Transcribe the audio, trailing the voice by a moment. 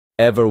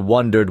Ever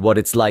wondered what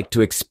it's like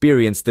to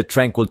experience the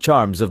tranquil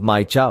charms of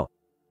Mai Chau?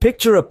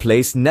 Picture a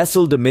place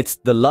nestled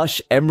amidst the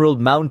lush emerald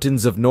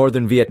mountains of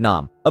northern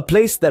Vietnam, a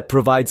place that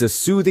provides a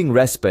soothing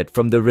respite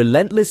from the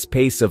relentless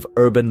pace of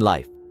urban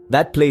life.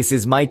 That place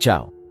is Mai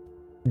Chau.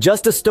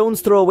 Just a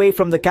stone's throw away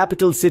from the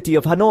capital city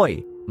of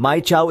Hanoi, Mai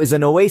Chau is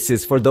an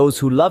oasis for those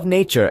who love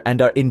nature and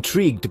are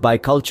intrigued by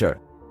culture.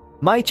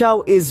 Mai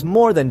Chau is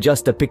more than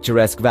just a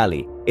picturesque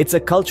valley. It's a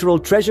cultural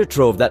treasure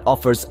trove that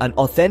offers an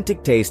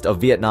authentic taste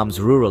of Vietnam's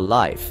rural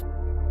life.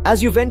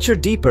 As you venture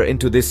deeper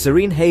into this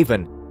serene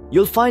haven,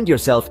 you'll find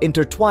yourself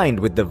intertwined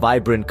with the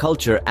vibrant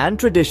culture and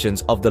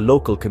traditions of the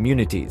local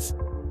communities.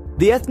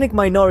 The ethnic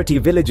minority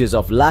villages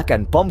of Lac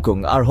and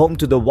Pomkung are home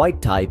to the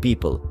White Thai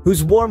people,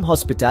 whose warm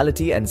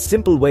hospitality and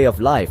simple way of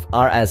life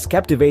are as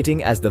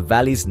captivating as the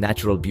valley's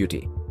natural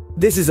beauty.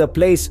 This is a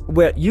place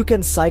where you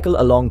can cycle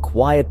along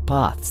quiet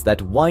paths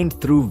that wind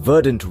through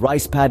verdant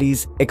rice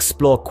paddies,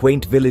 explore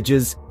quaint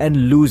villages,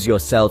 and lose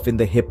yourself in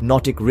the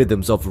hypnotic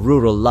rhythms of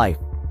rural life.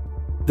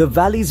 The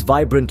valley's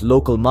vibrant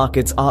local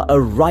markets are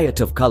a riot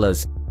of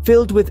colors,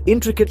 filled with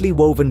intricately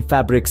woven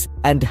fabrics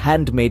and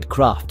handmade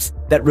crafts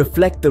that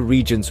reflect the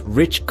region's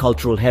rich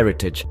cultural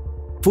heritage.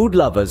 Food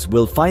lovers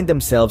will find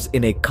themselves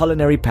in a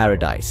culinary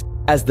paradise,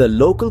 as the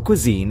local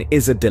cuisine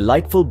is a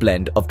delightful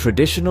blend of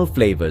traditional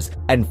flavors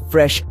and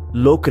fresh,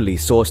 locally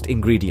sourced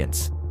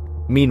ingredients.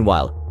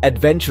 Meanwhile,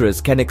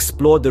 adventurers can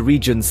explore the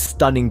region's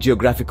stunning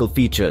geographical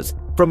features,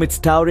 from its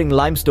towering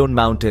limestone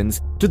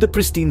mountains to the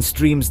pristine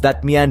streams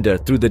that meander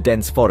through the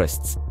dense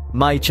forests.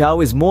 Mai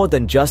Chau is more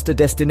than just a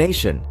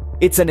destination.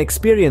 It's an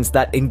experience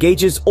that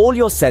engages all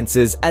your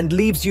senses and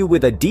leaves you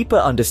with a deeper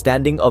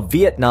understanding of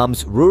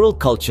Vietnam's rural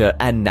culture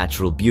and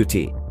natural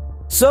beauty.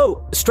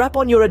 So, strap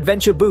on your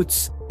adventure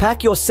boots,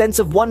 pack your sense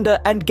of wonder,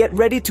 and get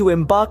ready to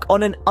embark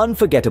on an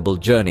unforgettable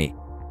journey.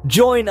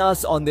 Join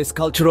us on this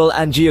cultural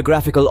and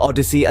geographical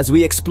odyssey as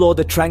we explore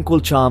the tranquil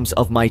charms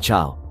of Mai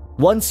Chau.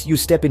 Once you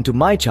step into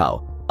Mai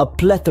Chau, a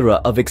plethora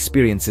of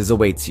experiences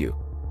awaits you.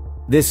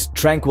 This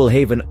tranquil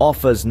haven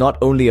offers not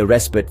only a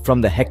respite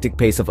from the hectic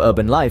pace of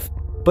urban life,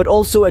 but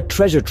also a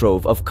treasure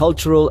trove of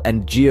cultural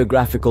and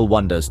geographical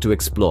wonders to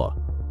explore.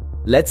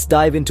 Let's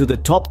dive into the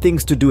top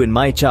things to do in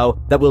Mai Chau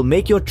that will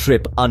make your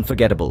trip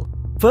unforgettable.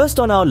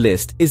 First on our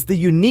list is the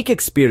unique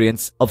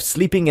experience of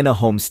sleeping in a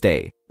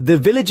homestay. The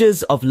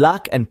villages of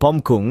Lac and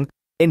Pomkung,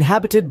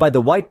 inhabited by the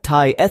White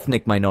Thai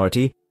ethnic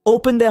minority,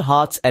 open their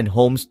hearts and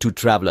homes to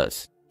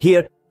travelers.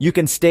 Here, you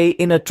can stay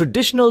in a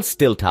traditional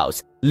stilt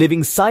house,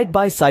 living side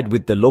by side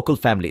with the local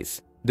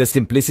families. The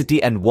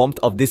simplicity and warmth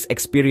of this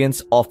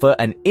experience offer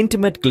an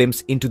intimate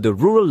glimpse into the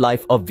rural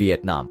life of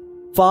Vietnam,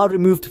 far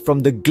removed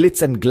from the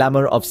glitz and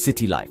glamour of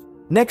city life.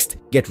 Next,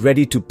 get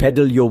ready to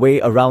pedal your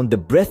way around the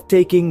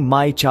breathtaking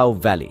Mai Chau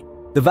Valley.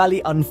 The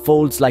valley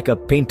unfolds like a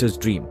painter's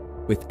dream,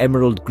 with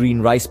emerald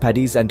green rice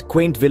paddies and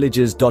quaint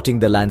villages dotting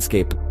the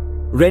landscape.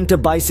 Rent a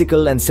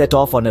bicycle and set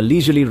off on a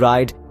leisurely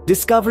ride,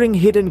 discovering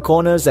hidden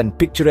corners and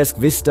picturesque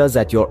vistas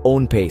at your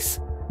own pace.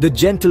 The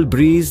gentle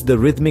breeze, the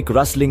rhythmic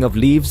rustling of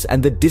leaves,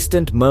 and the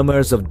distant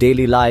murmurs of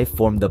daily life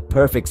form the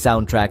perfect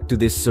soundtrack to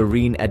this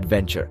serene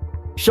adventure.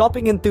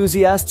 Shopping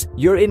enthusiasts,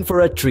 you're in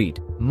for a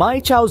treat. Mai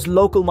Chau's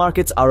local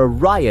markets are a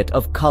riot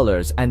of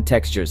colors and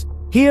textures.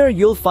 Here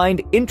you'll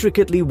find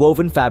intricately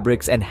woven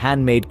fabrics and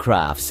handmade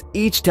crafts,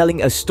 each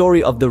telling a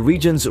story of the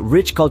region's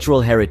rich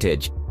cultural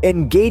heritage.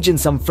 Engage in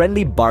some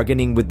friendly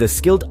bargaining with the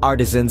skilled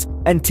artisans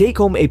and take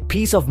home a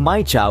piece of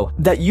Mai Chau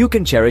that you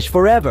can cherish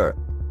forever.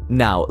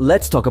 Now,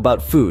 let's talk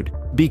about food,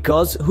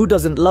 because who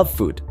doesn't love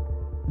food?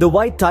 The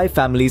White Thai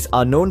families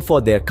are known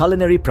for their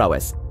culinary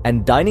prowess,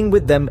 and dining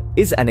with them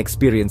is an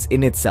experience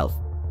in itself.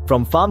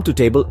 From farm to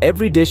table,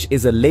 every dish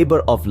is a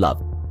labor of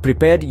love,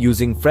 prepared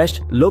using fresh,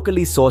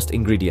 locally sourced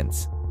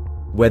ingredients.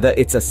 Whether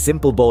it's a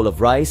simple bowl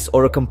of rice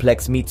or a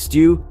complex meat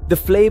stew, the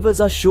flavors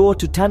are sure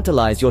to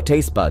tantalize your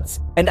taste buds.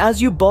 And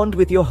as you bond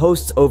with your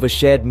hosts over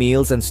shared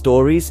meals and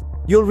stories,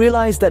 you'll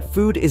realize that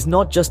food is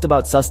not just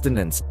about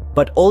sustenance,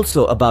 but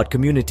also about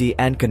community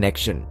and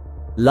connection.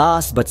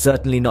 Last but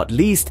certainly not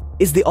least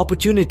is the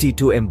opportunity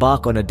to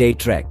embark on a day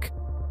trek.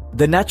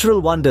 The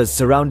natural wonders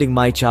surrounding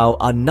Mai Chau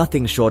are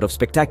nothing short of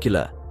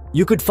spectacular.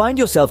 You could find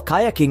yourself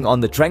kayaking on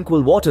the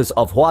tranquil waters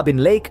of Hua bin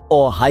Lake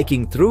or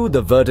hiking through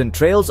the verdant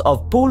trails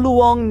of Pu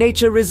Luong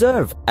Nature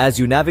Reserve as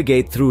you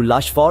navigate through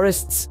lush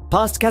forests,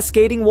 past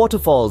cascading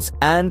waterfalls,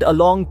 and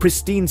along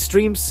pristine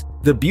streams.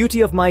 The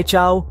beauty of Mai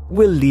Chau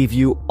will leave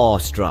you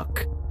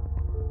awestruck.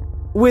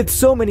 With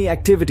so many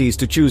activities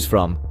to choose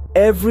from,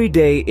 every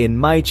day in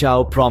Mai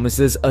Chau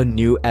promises a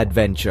new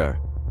adventure.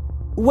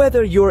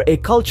 Whether you're a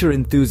culture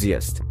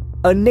enthusiast,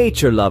 a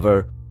nature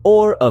lover,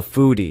 or a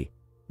foodie,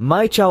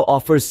 Mai Chau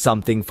offers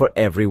something for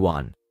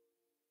everyone.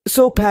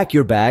 So pack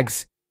your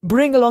bags,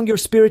 bring along your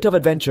spirit of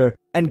adventure,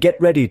 and get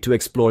ready to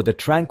explore the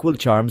tranquil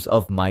charms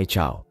of Mai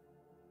Chau.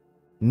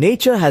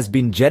 Nature has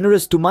been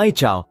generous to Mai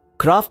Chau,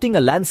 crafting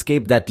a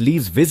landscape that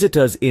leaves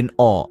visitors in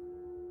awe.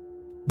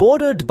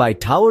 Bordered by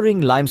towering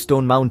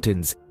limestone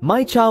mountains,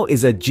 Mai Chau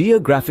is a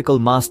geographical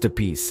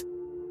masterpiece.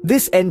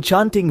 This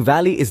enchanting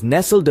valley is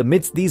nestled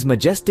amidst these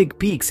majestic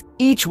peaks,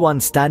 each one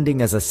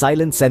standing as a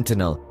silent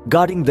sentinel,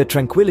 guarding the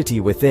tranquility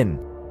within.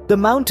 The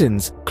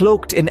mountains,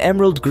 cloaked in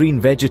emerald green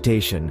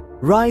vegetation,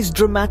 rise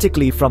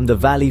dramatically from the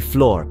valley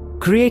floor,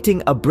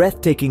 creating a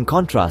breathtaking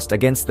contrast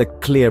against the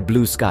clear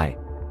blue sky.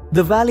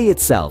 The valley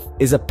itself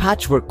is a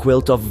patchwork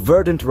quilt of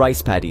verdant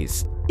rice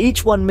paddies,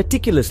 each one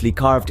meticulously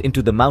carved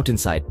into the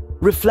mountainside,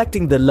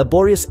 reflecting the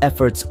laborious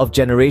efforts of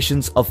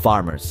generations of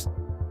farmers.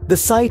 The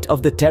sight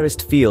of the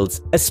terraced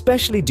fields,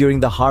 especially during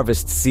the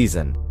harvest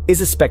season, is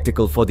a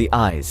spectacle for the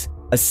eyes,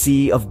 a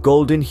sea of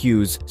golden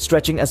hues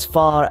stretching as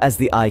far as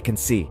the eye can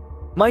see.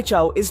 Mai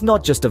Chau is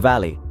not just a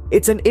valley,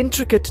 it's an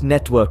intricate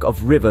network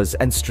of rivers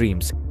and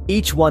streams,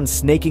 each one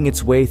snaking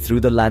its way through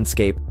the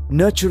landscape,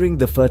 nurturing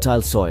the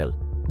fertile soil.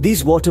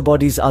 These water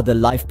bodies are the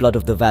lifeblood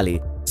of the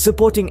valley,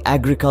 supporting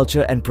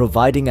agriculture and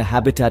providing a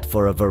habitat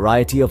for a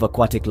variety of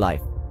aquatic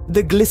life.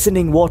 The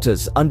glistening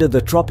waters under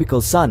the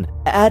tropical sun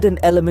add an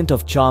element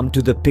of charm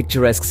to the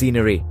picturesque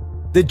scenery.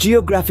 The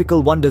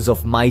geographical wonders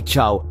of Mai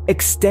Chau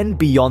extend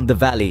beyond the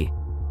valley.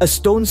 A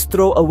stone's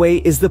throw away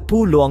is the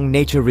Pu Luang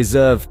Nature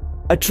Reserve,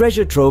 a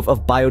treasure trove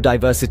of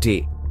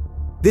biodiversity.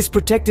 This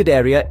protected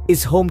area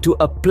is home to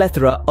a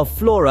plethora of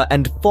flora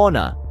and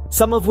fauna,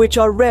 some of which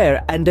are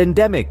rare and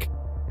endemic.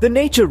 The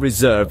nature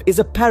reserve is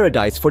a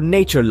paradise for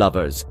nature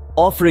lovers,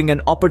 offering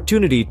an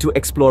opportunity to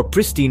explore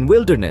pristine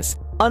wilderness,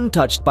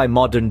 untouched by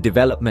modern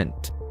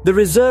development. The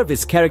reserve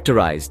is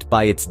characterized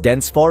by its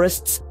dense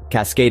forests,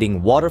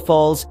 cascading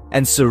waterfalls,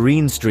 and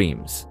serene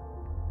streams.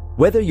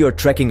 Whether you're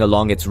trekking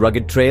along its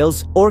rugged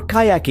trails or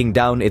kayaking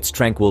down its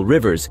tranquil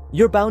rivers,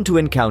 you're bound to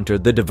encounter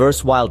the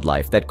diverse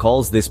wildlife that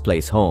calls this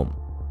place home.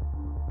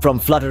 From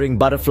fluttering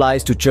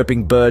butterflies to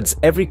chirping birds,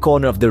 every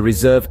corner of the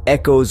reserve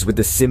echoes with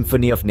the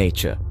symphony of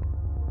nature.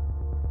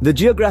 The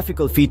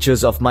geographical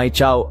features of Mai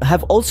Chau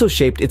have also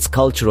shaped its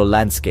cultural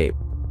landscape.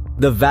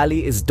 The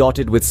valley is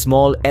dotted with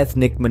small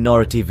ethnic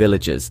minority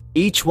villages,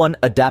 each one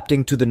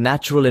adapting to the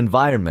natural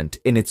environment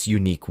in its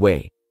unique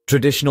way.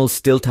 Traditional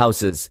stilt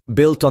houses,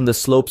 built on the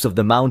slopes of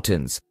the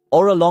mountains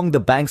or along the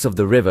banks of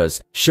the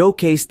rivers,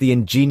 showcase the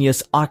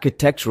ingenious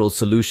architectural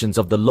solutions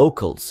of the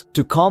locals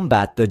to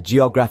combat the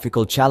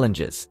geographical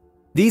challenges.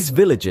 These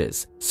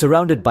villages,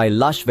 surrounded by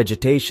lush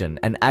vegetation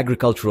and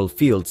agricultural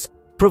fields,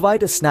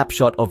 provide a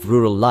snapshot of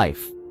rural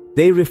life.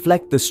 They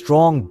reflect the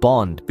strong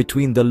bond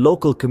between the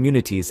local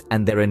communities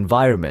and their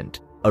environment,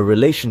 a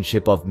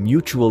relationship of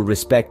mutual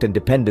respect and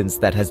dependence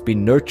that has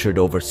been nurtured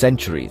over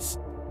centuries.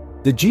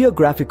 The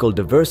geographical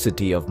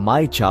diversity of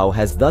Mai Chau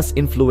has thus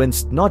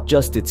influenced not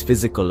just its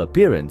physical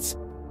appearance,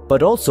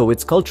 but also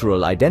its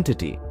cultural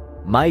identity.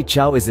 Mai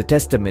Chau is a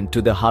testament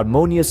to the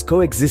harmonious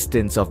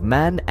coexistence of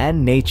man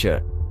and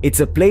nature. It's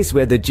a place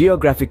where the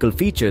geographical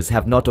features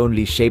have not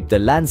only shaped the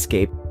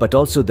landscape, but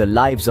also the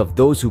lives of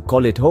those who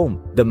call it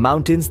home. The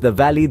mountains, the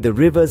valley, the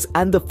rivers,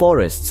 and the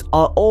forests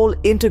are all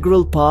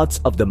integral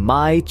parts of the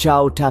Mai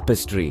Chau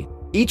tapestry,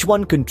 each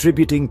one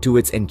contributing to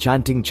its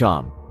enchanting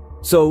charm.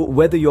 So,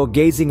 whether you're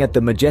gazing at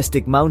the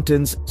majestic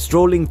mountains,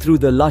 strolling through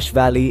the lush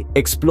valley,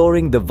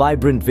 exploring the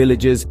vibrant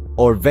villages,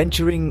 or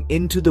venturing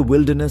into the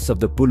wilderness of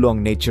the Pu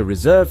Luang Nature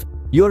Reserve,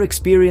 you're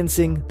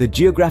experiencing the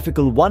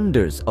geographical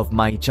wonders of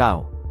Mai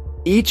Chau.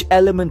 Each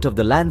element of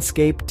the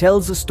landscape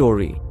tells a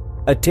story,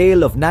 a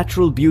tale of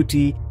natural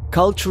beauty,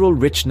 cultural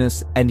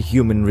richness, and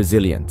human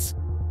resilience.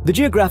 The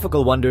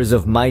geographical wonders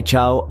of Mai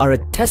Chau are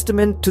a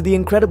testament to the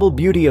incredible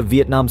beauty of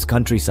Vietnam's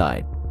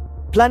countryside.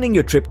 Planning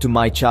your trip to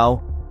Mai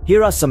Chau,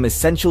 here are some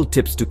essential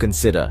tips to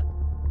consider.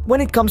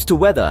 When it comes to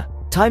weather,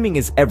 timing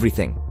is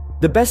everything.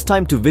 The best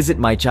time to visit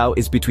Mai Chau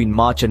is between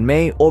March and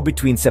May or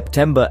between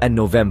September and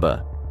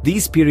November.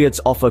 These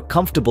periods offer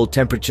comfortable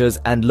temperatures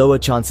and lower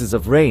chances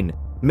of rain,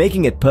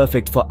 making it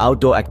perfect for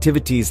outdoor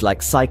activities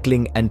like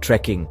cycling and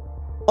trekking.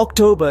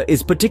 October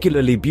is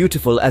particularly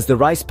beautiful as the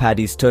rice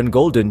paddies turn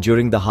golden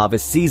during the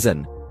harvest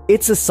season.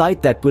 It's a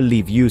sight that will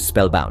leave you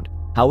spellbound.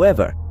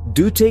 However,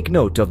 do take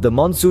note of the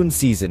monsoon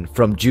season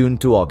from June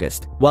to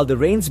August. While the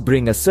rains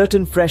bring a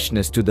certain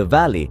freshness to the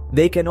valley,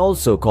 they can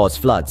also cause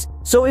floods.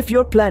 So if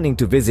you're planning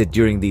to visit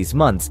during these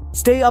months,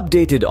 stay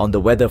updated on the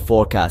weather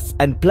forecasts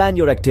and plan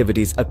your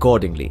activities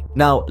accordingly.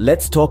 Now,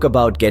 let's talk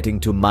about getting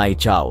to Mai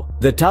Chau.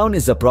 The town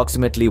is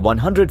approximately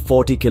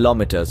 140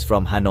 kilometers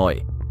from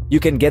Hanoi. You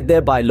can get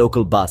there by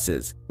local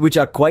buses, which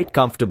are quite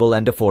comfortable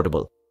and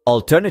affordable.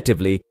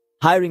 Alternatively,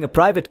 hiring a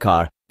private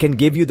car can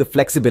give you the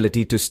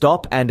flexibility to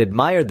stop and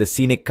admire the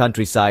scenic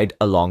countryside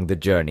along the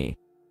journey.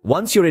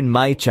 Once you're in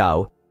Mai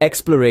Chau,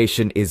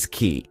 exploration is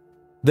key.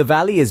 The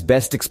valley is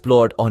best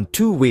explored on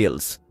two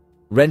wheels.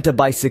 Rent a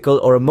bicycle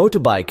or a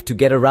motorbike to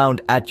get around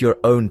at your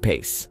own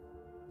pace.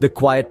 The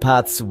quiet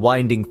paths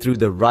winding through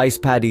the rice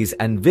paddies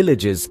and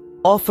villages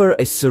offer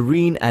a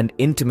serene and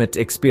intimate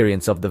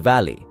experience of the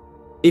valley.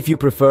 If you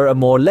prefer a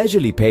more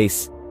leisurely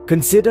pace,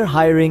 consider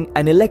hiring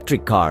an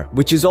electric car,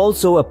 which is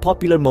also a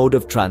popular mode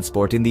of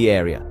transport in the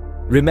area.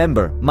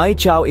 Remember, Mai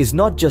Chau is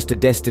not just a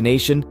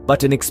destination,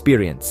 but an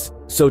experience.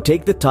 So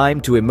take the time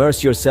to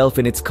immerse yourself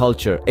in its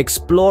culture,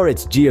 explore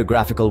its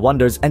geographical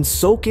wonders, and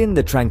soak in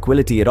the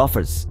tranquility it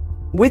offers.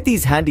 With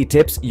these handy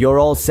tips, you're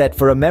all set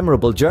for a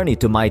memorable journey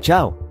to Mai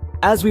Chau.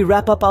 As we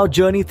wrap up our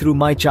journey through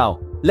Mai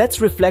Chau,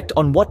 let's reflect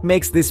on what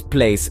makes this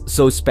place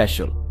so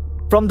special.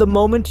 From the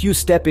moment you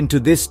step into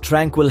this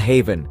tranquil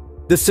haven,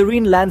 the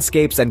serene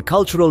landscapes and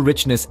cultural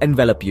richness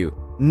envelop you.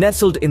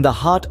 Nestled in the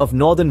heart of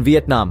northern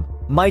Vietnam,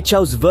 Mai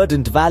Chau's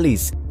verdant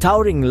valleys,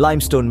 towering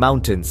limestone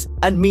mountains,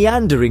 and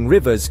meandering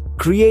rivers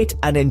create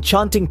an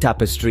enchanting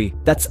tapestry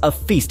that's a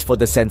feast for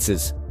the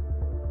senses.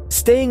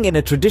 Staying in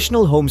a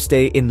traditional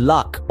homestay in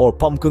Lac or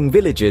Pomkung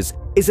villages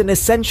is an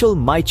essential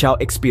Mai Chau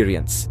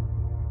experience.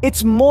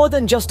 It's more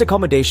than just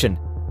accommodation.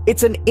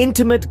 It's an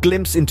intimate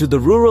glimpse into the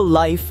rural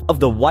life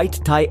of the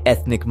white Thai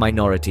ethnic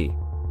minority.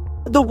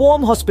 The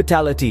warm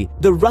hospitality,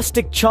 the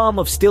rustic charm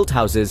of stilt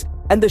houses,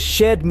 and the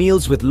shared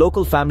meals with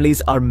local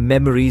families are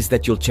memories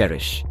that you'll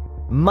cherish.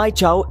 Mai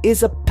Chau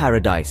is a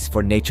paradise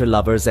for nature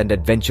lovers and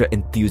adventure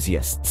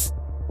enthusiasts.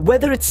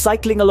 Whether it's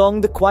cycling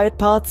along the quiet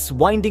paths,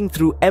 winding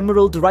through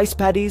emerald rice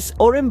paddies,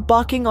 or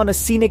embarking on a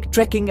scenic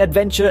trekking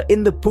adventure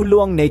in the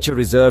Puluong Nature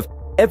Reserve,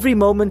 every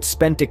moment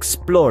spent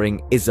exploring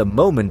is a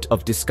moment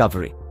of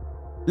discovery.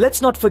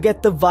 Let's not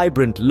forget the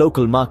vibrant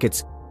local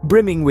markets,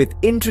 brimming with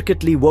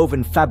intricately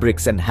woven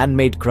fabrics and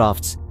handmade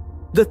crafts,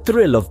 the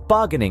thrill of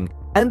bargaining,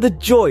 and the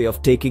joy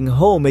of taking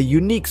home a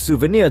unique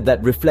souvenir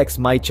that reflects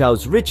Mai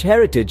Chau's rich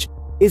heritage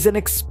is an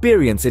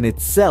experience in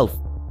itself.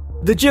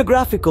 The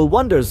geographical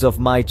wonders of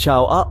Mai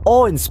Chau are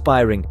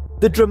awe-inspiring.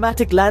 The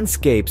dramatic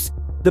landscapes,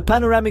 the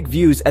panoramic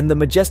views, and the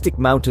majestic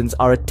mountains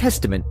are a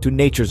testament to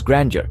nature's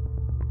grandeur.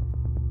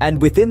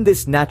 And within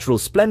this natural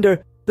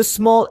splendor, the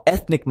small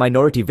ethnic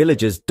minority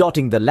villages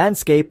dotting the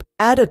landscape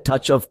add a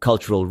touch of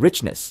cultural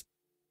richness.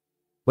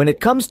 When it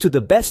comes to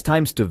the best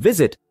times to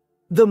visit,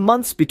 the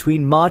months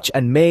between March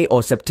and May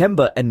or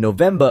September and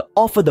November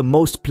offer the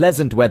most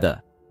pleasant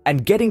weather.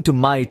 And getting to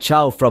Mai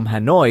Chau from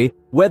Hanoi,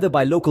 whether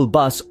by local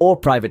bus or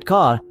private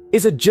car,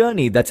 is a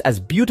journey that's as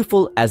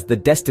beautiful as the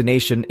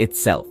destination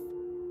itself.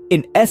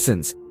 In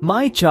essence,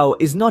 Mai Chau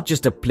is not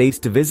just a place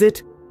to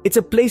visit, it's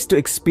a place to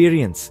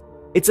experience.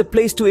 It's a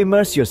place to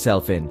immerse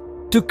yourself in,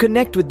 to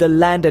connect with the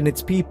land and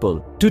its people,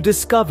 to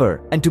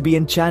discover and to be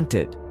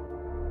enchanted.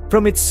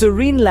 From its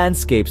serene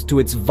landscapes to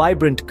its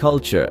vibrant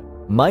culture,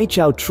 Mai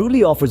Chau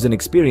truly offers an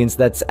experience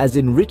that's as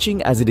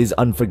enriching as it is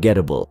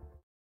unforgettable.